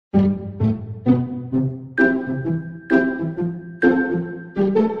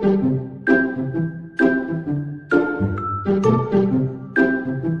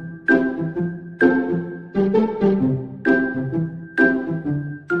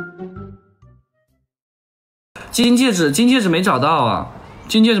金戒指没找到啊，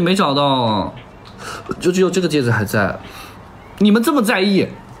金戒指没找到啊，就只有这个戒指还在。你们这么在意，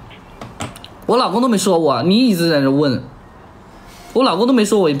我老公都没说我，你一直在那问，我老公都没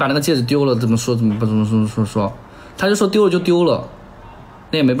说我把那个戒指丢了，怎么说，他就说丢了就丢了，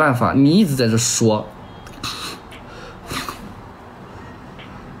那也没办法，你一直在这说。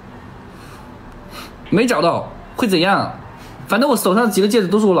没找到会怎样？反正我手上几个戒指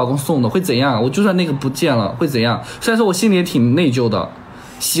都是我老公送的，会怎样？我就算那个不见了，会怎样？虽然说我心里也挺内疚的。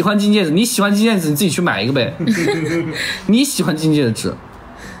喜欢金戒指，你喜欢金戒指，你自己去买一个呗。你喜欢金戒指，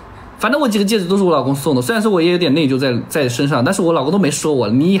反正我几个戒指都是我老公送的。虽然说我也有点内疚在身上，但是我老公都没说我，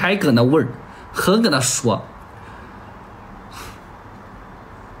你还搁那问，很搁那说，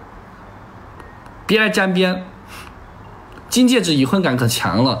别来沾边。金戒指已婚感可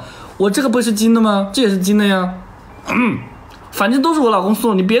强了。我这个不是金的吗？这也是金的呀。反正都是我老公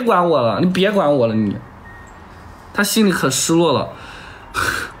送的，你别管我了，你。他心里可失落了。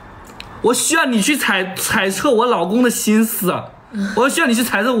我需要你去猜测我老公的心思，我需要你去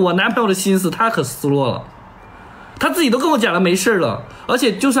猜测我男朋友的心思，他可失落了。他自己都跟我讲了没事了，而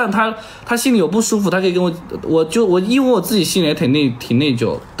且就算他心里有不舒服，他可以跟我因为我自己心里也挺内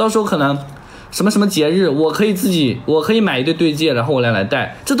疚，到时候可能。什么节日，我可以买一对戒，然后我俩来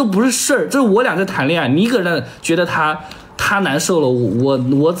戴，这都不是事儿，这是我俩在谈恋爱。你搁那觉得他难受了，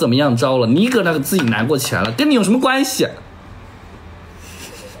我怎么样着了？你搁那自己难过起来了，跟你有什么关系？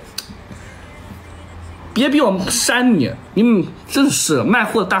别逼我删你，你真是卖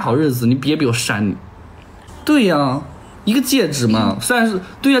货的大好日子，你别逼我删你。对呀，一个戒指嘛，虽然是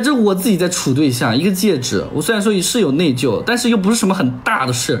对呀，这是我自己在处对象，一个戒指，我虽然说是有内疚，但是又不是什么很大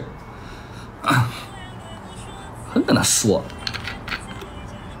的事。很跟他说，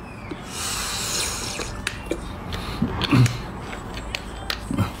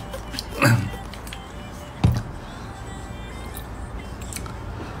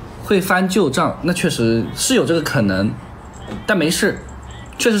会翻旧账，那确实是有这个可能，但没事，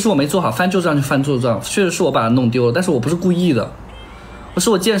确实是我没做好，翻旧账就翻旧账，确实是我把它弄丢了，但是我不是故意的，是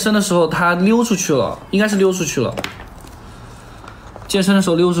我健身的时候他溜出去了，应该是溜出去了，健身的时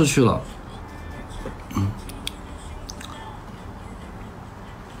候溜出去了。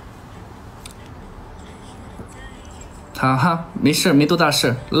好哈，没事，没多大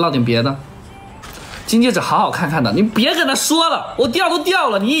事，唠点别的。金戒指好好看看的，你别跟他说了，我掉都掉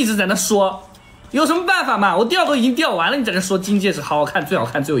了，你一直在那说，有什么办法嘛？我掉都已经掉完了，你在那说金戒指好好看，最好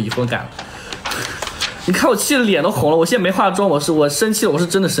看，最有仪式感了。你看我气的脸都红了，我现在没化妆，我生气了，我是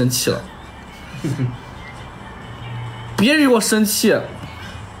真的生气了。别惹我生气，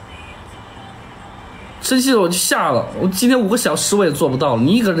生气了我就下了，我今天5个小时我也做不到了，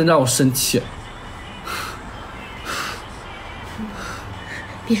你一个人让我生气。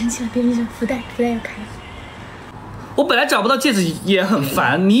别生气了，福袋要开了。我本来找不到戒指也很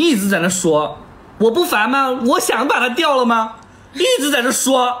烦，你一直在那说，我不烦吗？我想把它掉了吗？一直在这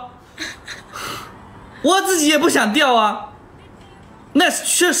说，我自己也不想掉啊。那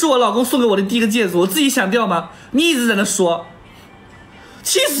确实我老公送给我的第一个戒指，我自己想掉吗？你一直在那说，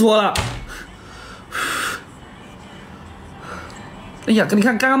气死我了。哎呀，你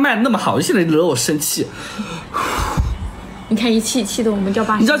看刚刚卖的那么好，现在惹我生气。你看一气的我们叫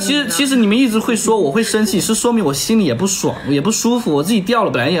爸。你知道其实你们一直会说我会生气，是说明我心里也不爽，也不舒服，我自己掉了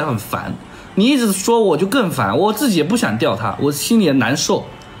本来也很烦。你一直说我就更烦，我自己也不想掉它，我心里也难受。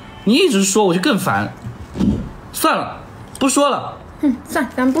你一直说我就更烦。算了，不说了。算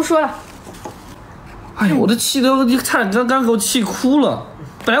了，咱们不说了。哎呀，我的气都差点刚给我气哭了。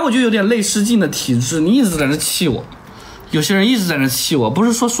本来我就有点泪失禁的体质，你一直在那气我。有些人一直在那气我，不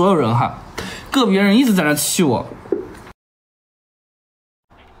是说所有人哈，个别人一直在那气我。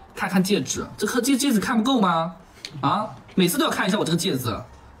看戒指，这戒指看不够吗？啊，每次都要看一下我这个戒指，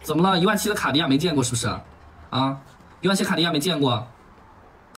怎么了？17000的卡地亚没见过是不是？啊，17000卡地亚没见过。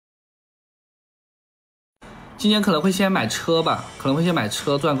今年可能会先买车吧，赚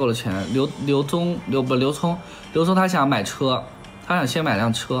够了钱。刘聪他想买车，他想先买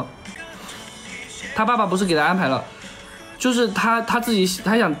辆车。他爸爸不是给他安排了，就是他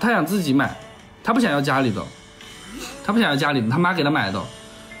想自己买，他不想要家里的，他妈给他买的。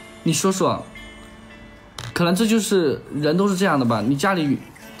你说说，可能这就是人都是这样的吧？你家里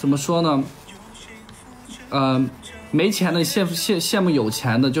怎么说呢？没钱的羡慕有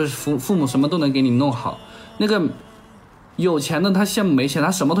钱的，就是父母什么都能给你弄好。那个有钱的他羡慕没钱，他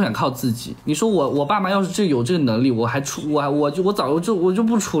什么都想靠自己。你说我爸妈要是有这个能力，我早就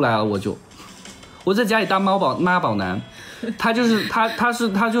不出来了，我在家里当妈宝男。他就是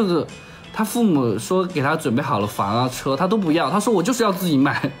他父母说给他准备好了房啊车，他都不要，他说我就是要自己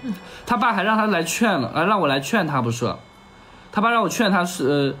买。他爸还让他来劝了，让我来劝他，不是？他爸让我劝他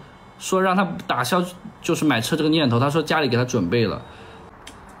是说让他打消就是买车这个念头，他说家里给他准备了，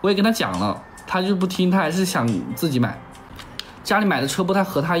我也跟他讲了，他就不听，他还是想自己买。家里买的车不太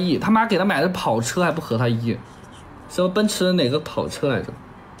合他意，他妈给他买的跑车还不合他意，什么奔驰的哪个跑车来着？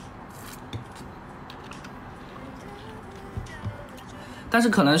但是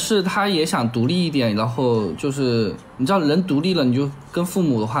可能是他也想独立一点，然后就是你知道人独立了，你就跟父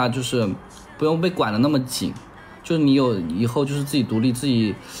母的话就是不用被管得那么紧，就是你有以后就是自己独立，自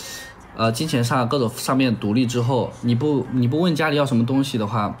己金钱上各种上面独立之后，你不问家里要什么东西的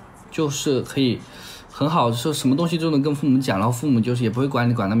话，就是可以很好，说什么东西就能跟父母讲，然后父母就是也不会管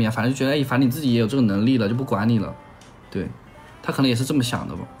你管那么严，反正就觉得哎，反正你自己也有这个能力了，就不管你了。对，他可能也是这么想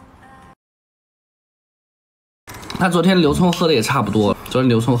的吧。他昨天刘聪喝的也差不多，主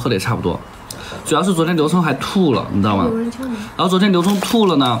要是昨天刘聪还吐了，你知道吗？然后昨天刘聪吐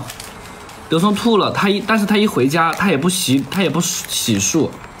了呢，但是他一回家他也不洗漱，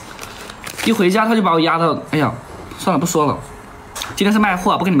一回家他就把我压到，哎呀，算了不说了，今天是卖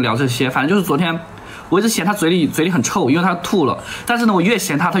货，不跟你们聊这些，反正就是昨天我一直嫌他嘴里很臭，因为他吐了，但是呢我越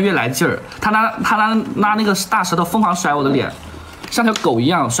嫌他越来劲儿，他拿那个大舌头疯狂甩我的脸，像条狗一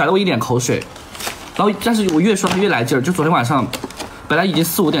样甩了我一脸口水。然后，但是我越说他越来劲儿。就昨天晚上，本来已经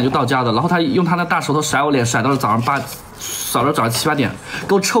4、5点就到家的，然后他用他的大舌头甩我脸，甩到了早上7、8点，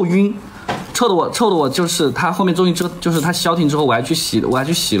给我臭晕，臭的我就是他后面终于就是他消停之后，我还去洗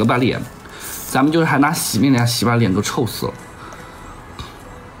了把脸，咱们就是还拿洗面奶洗把脸，都臭死了。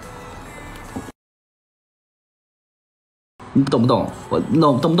你懂不懂？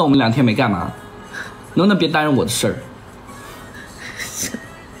懂不懂？我们2天没干嘛，能不能别担任我的事儿？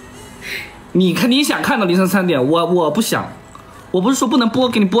你想看到凌晨3点，我不想，我不是说不能播，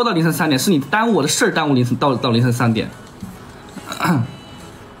给你播到凌晨3点，是你耽误我的事儿，耽误到凌晨3点。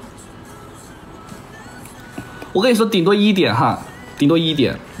我跟你说，顶多1点哈，顶多1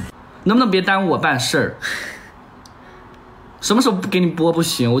点，能不能别耽误我办事儿？什么时候不给你播不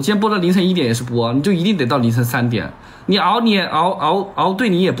行？我今天播到凌晨1点也是播，你就一定得到凌晨3点。你熬对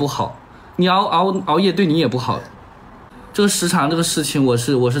你也不好，你熬夜对你也不好。这个时长这个事情我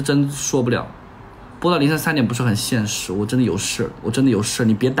是真说不了，播到凌晨3点不是很现实，我真的有事，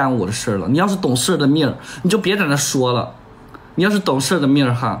你别耽误我的事了。你要是懂事的命儿，你就别在那说了。你要是懂事的命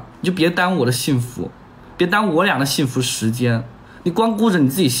儿哈，你就别耽误我的幸福，别耽误我俩的幸福时间。你光顾着你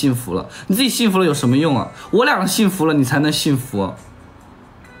自己幸福了，你自己幸福了有什么用啊？我俩幸福了，你才能幸福。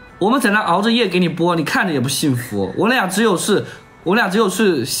我们在那熬着夜给你播，你看着也不幸福。我们俩只有我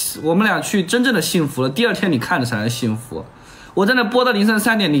们俩去真正的幸福了，第2天你看着才能幸福。我在那播到凌晨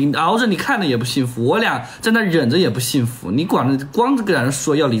3点，你熬着你看着也不幸福，我俩在那忍着也不幸福。你光这个人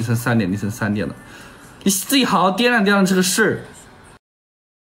说要凌晨3点的，你自己好好掂量这个事儿。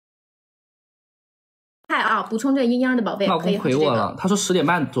嗨啊，补充这个阴阳的宝贝。老公回我了，他说10点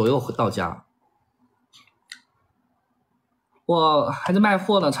半左右会到家。我还在卖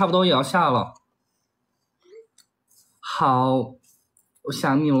货呢，差不多也要下了。好，我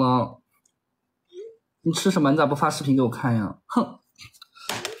想你了。你吃什么？你咋不发视频给我看呀？哼！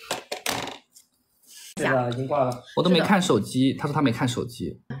对的，已经挂了。我都没看手机，他说他没看手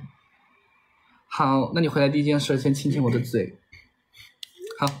机。好，那你回来第一件事先亲亲我的嘴。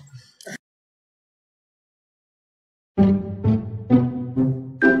好。